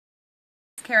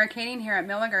Kara Kading here at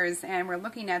Milligers, and we're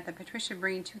looking at the Patricia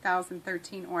Breen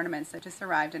 2013 ornaments that just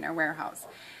arrived in our warehouse.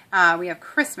 We have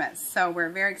Christmas, so we're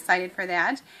very excited for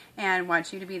that and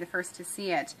want you to be the first to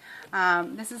see it.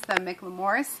 This is the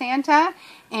McLemore Santa,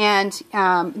 and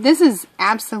this is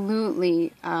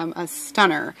absolutely a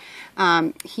stunner.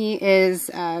 He is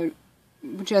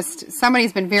just,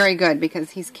 somebody's been very good because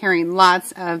he's carrying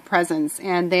lots of presents,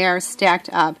 and they are stacked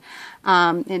up.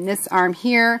 In this arm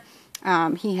here,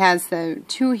 he has the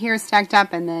two here stacked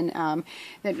up, and then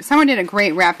someone did a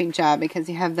great wrapping job because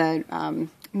you have the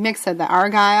mix of the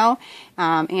argyle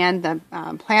and the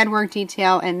plaid work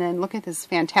detail, and then look at this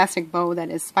fantastic bow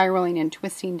that is spiraling and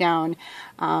twisting down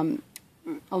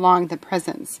along the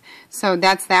presents. So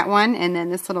that's that one, and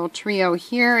then this little trio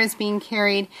here is being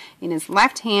carried in his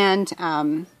left hand.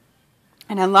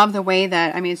 And I love the way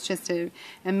that, I mean, it's just an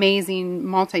amazing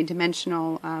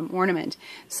multi-dimensional ornament.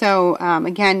 So,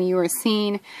 again, you are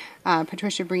seeing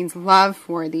Patricia Breen's love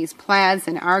for these plaids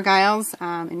and argyles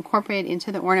incorporated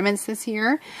into the ornaments this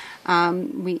year.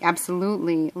 We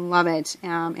absolutely love it,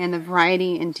 and the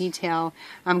variety and detail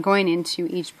going into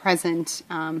each present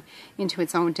into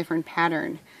its own different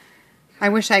pattern. I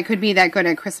wish I could be that good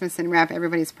at Christmas and wrap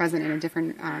everybody's present in a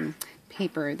different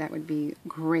paper. That would be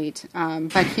great.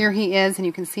 But here he is, and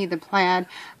you can see the plaid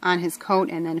on his coat,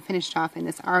 and then finished off in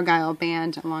this argyle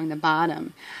band along the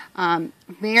bottom.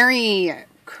 Very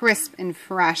crisp and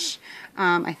fresh,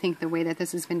 I think, the way that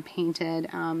this has been painted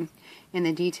and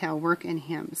the detail work in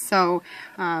him. So,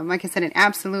 like I said, an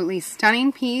absolutely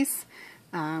stunning piece.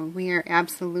 We are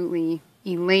absolutely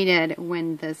elated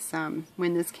when this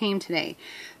came today.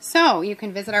 So you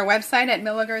can visit our website at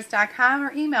milligers.com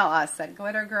or email us at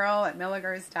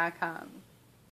glittergirl@milligers.com.